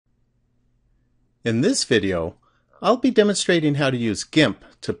In this video, I'll be demonstrating how to use GIMP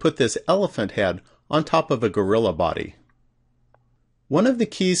to put this elephant head on top of a gorilla body. One of the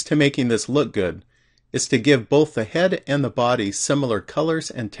keys to making this look good is to give both the head and the body similar colors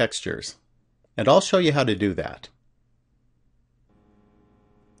and textures. And I'll show you how to do that.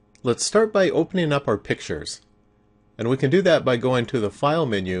 Let's start by opening up our pictures. And we can do that by going to the File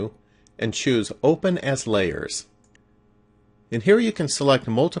menu and choose Open as Layers. And here you can select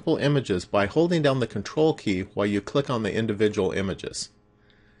multiple images by holding down the Control key while you click on the individual images.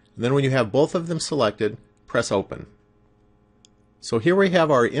 And then when you have both of them selected, press Open. So here we have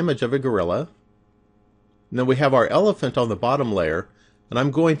our image of a gorilla. And then we have our elephant on the bottom layer, and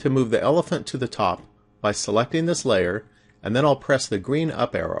I'm going to move the elephant to the top by selecting this layer, and then I'll press the green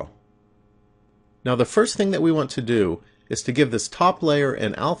up arrow. Now the first thing that we want to do is to give this top layer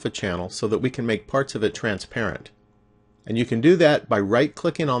an alpha channel so that we can make parts of it transparent. And you can do that by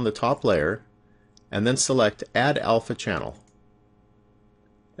right-clicking on the top layer and then select Add Alpha Channel.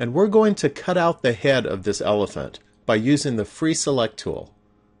 And we're going to cut out the head of this elephant by using the Free Select tool.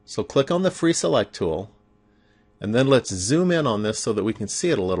 So click on the Free Select tool, and then let's zoom in on this so that we can see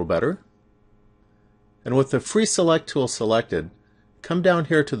it a little better. And with the Free Select tool selected, come down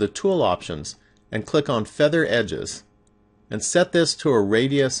here to the Tool Options and click on Feather Edges and set this to a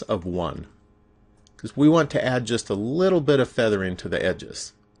radius of 1. Because we want to add just a little bit of feathering to the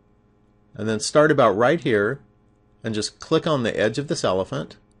edges. And then start about right here and just click on the edge of this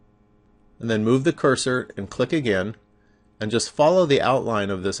elephant, and then move the cursor and click again and just follow the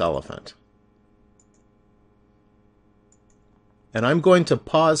outline of this elephant. And I'm going to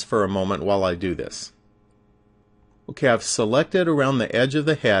pause for a moment while I do this. Okay, I've selected around the edge of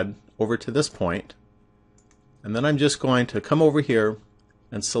the head over to this point, and then I'm just going to come over here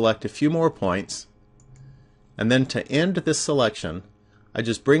and select a few more points. And then to end this selection, I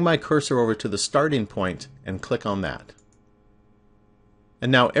just bring my cursor over to the starting point and click on that.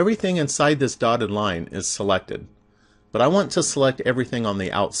 And now everything inside this dotted line is selected. But I want to select everything on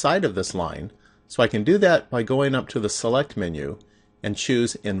the outside of this line, so I can do that by going up to the Select menu and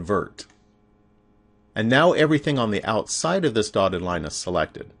choose Invert. And now everything on the outside of this dotted line is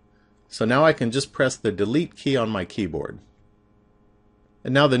selected. So now I can just press the Delete key on my keyboard.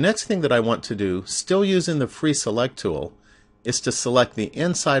 And now the next thing that I want to do, still using the Free Select tool, is to select the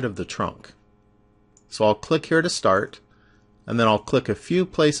inside of the trunk. So I'll click here to start, and then I'll click a few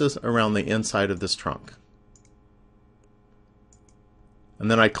places around the inside of this trunk.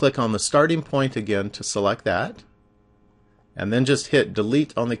 And then I click on the starting point again to select that, and then just hit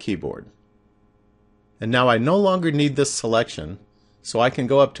Delete on the keyboard. And now I no longer need this selection, so I can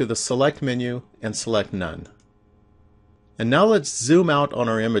go up to the Select menu and select None. And now let's zoom out on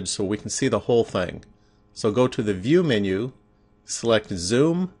our image so we can see the whole thing. So go to the View menu, select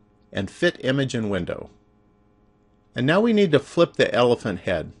Zoom, and Fit Image in Window. And now we need to flip the elephant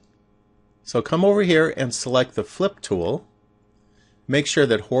head. So come over here and select the Flip tool. Make sure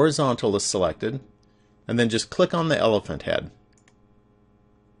that Horizontal is selected, and then just click on the elephant head.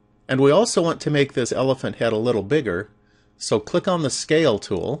 And we also want to make this elephant head a little bigger, so click on the Scale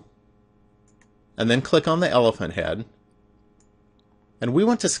tool, and then click on the elephant head. And we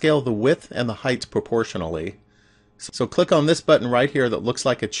want to scale the width and the height proportionally. So click on this button right here that looks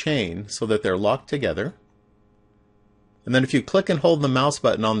like a chain so that they're locked together. And then if you click and hold the mouse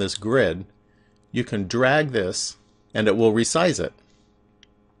button on this grid, you can drag this and it will resize it.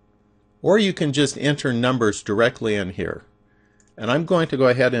 Or you can just enter numbers directly in here. And I'm going to go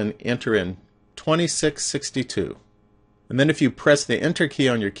ahead and enter in 2662. And then if you press the Enter key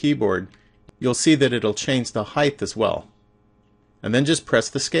on your keyboard, you'll see that it'll change the height as well. And then just press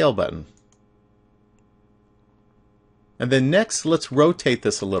the Scale button. And then next, let's rotate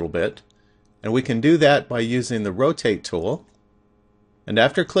this a little bit. And we can do that by using the Rotate tool. And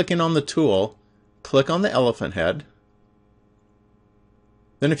after clicking on the tool, click on the elephant head.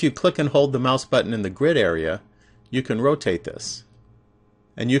 Then if you click and hold the mouse button in the grid area, you can rotate this.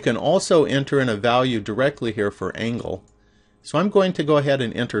 And you can also enter in a value directly here for angle. So I'm going to go ahead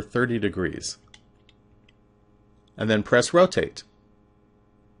and enter 30 degrees. And then press Rotate.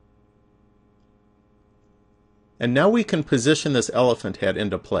 And now we can position this elephant head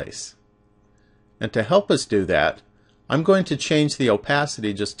into place. And to help us do that, I'm going to change the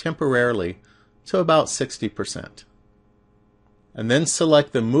opacity just temporarily to about 60%. And then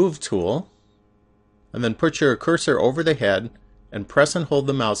select the Move tool, and then put your cursor over the head and press and hold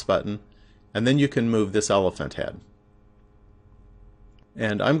the mouse button, and then you can move this elephant head.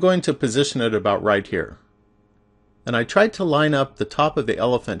 And I'm going to position it about right here. And I tried to line up the top of the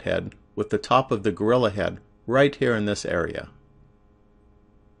elephant head with the top of the gorilla head right here in this area.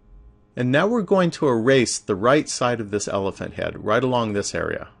 And now we're going to erase the right side of this elephant head, right along this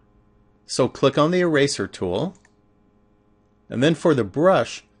area. So click on the eraser tool, and then for the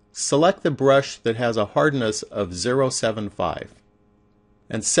brush, select the brush that has a hardness of 0.75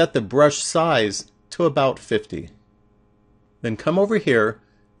 and set the brush size to about 50. Then come over here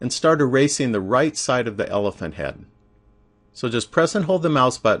and start erasing the right side of the elephant head. So just press and hold the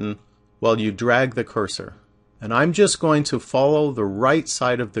mouse button while you drag the cursor. And I'm just going to follow the right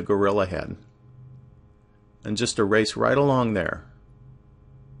side of the gorilla head and just erase right along there.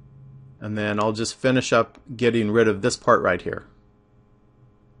 And then I'll just finish up getting rid of this part right here.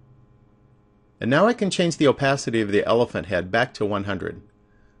 And now I can change the opacity of the elephant head back to 100.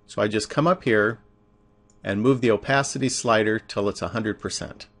 So I just come up here and move the opacity slider till it's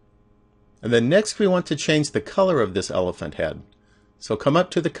 100%. And then next we want to change the color of this elephant head. So come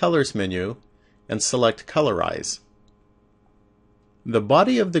up to the Colors menu and select Colorize. The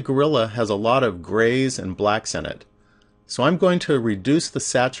body of the gorilla has a lot of grays and blacks in it. So I'm going to reduce the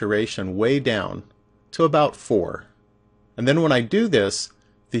saturation way down to about 4. And then when I do this,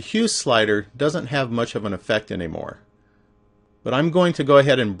 the hue slider doesn't have much of an effect anymore. But I'm going to go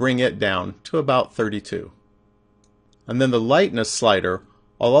ahead and bring it down to about 32. And then the lightness slider,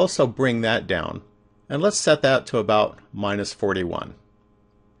 I'll also bring that down. And let's set that to about -41.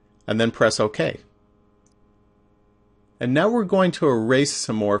 And then press OK. And now we're going to erase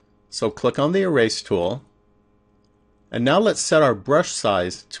some more. So click on the Erase tool. And now let's set our brush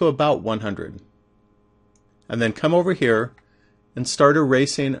size to about 100. And then come over here and start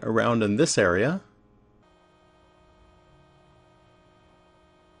erasing around in this area.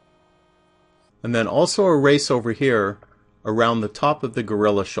 And then also erase over here around the top of the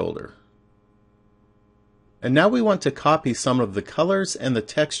gorilla shoulder. And now we want to copy some of the colors and the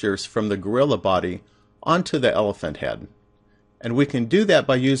textures from the gorilla body onto the elephant head. And we can do that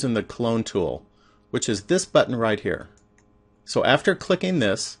by using the Clone tool, which is this button right here. So after clicking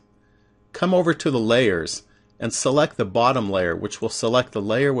this, come over to the Layers and select the bottom layer, which will select the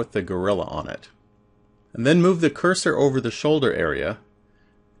layer with the gorilla on it. And then move the cursor over the shoulder area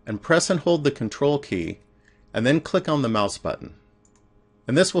and press and hold the Control key and then click on the mouse button.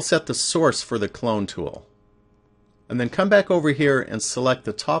 And this will set the source for the Clone tool. And then come back over here and select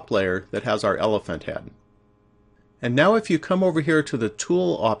the top layer that has our elephant head. And now if you come over here to the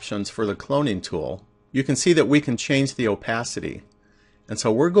tool options for the cloning tool, you can see that we can change the opacity. And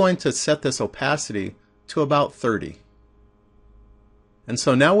so we're going to set this opacity to about 30. And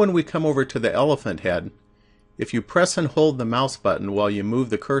so now when we come over to the elephant head, if you press and hold the mouse button while you move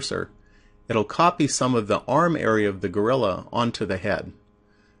the cursor, it'll copy some of the arm area of the gorilla onto the head.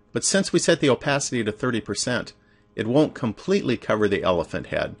 But since we set the opacity to 30%, it won't completely cover the elephant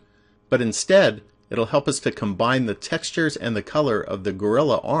head, but instead it'll help us to combine the textures and the color of the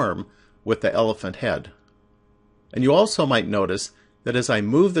gorilla arm with the elephant head. And you also might notice that as I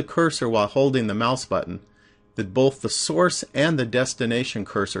move the cursor while holding the mouse button, that both the source and the destination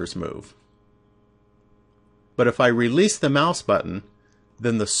cursors move. But if I release the mouse button,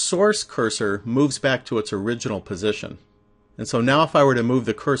 then the source cursor moves back to its original position. And so now if I were to move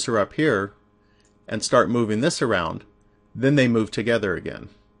the cursor up here and start moving this around, then they move together again.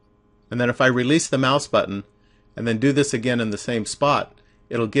 And then if I release the mouse button and then do this again in the same spot,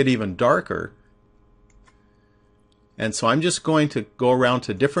 it'll get even darker. And so I'm just going to go around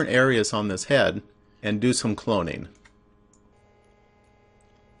to different areas on this head and do some cloning.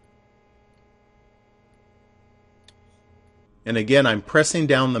 And again, I'm pressing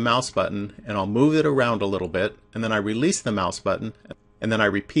down the mouse button and I'll move it around a little bit, and then I release the mouse button and then I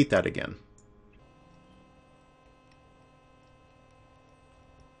repeat that again.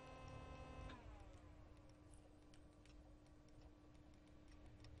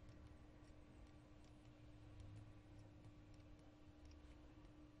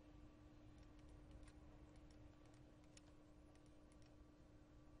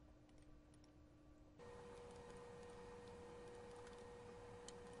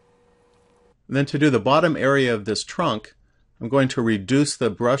 And then to do the bottom area of this trunk, I'm going to reduce the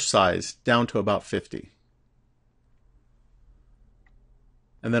brush size down to about 50.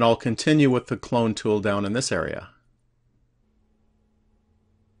 And then I'll continue with the clone tool down in this area.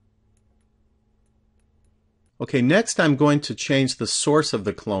 Okay, next I'm going to change the source of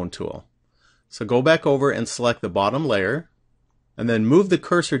the clone tool. So go back over and select the bottom layer, and then move the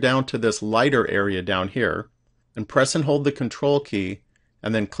cursor down to this lighter area down here, and press and hold the Control key,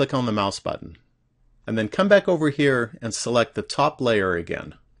 and then click on the mouse button. And then come back over here and select the top layer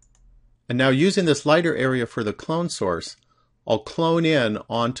again. And now using this lighter area for the clone source, I'll clone in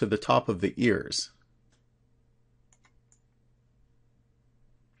onto the top of the ears.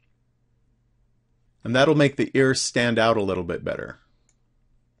 And that'll make the ears stand out a little bit better.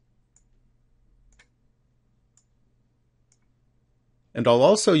 And I'll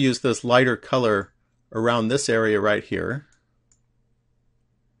also use this lighter color around this area right here,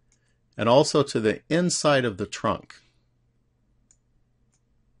 and also to the inside of the trunk.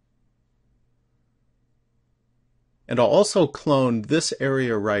 And I'll also clone this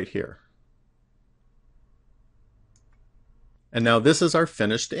area right here. And now this is our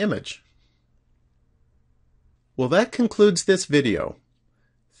finished image. Well, that concludes this video.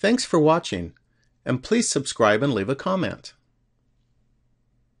 Thanks for watching, and please subscribe and leave a comment.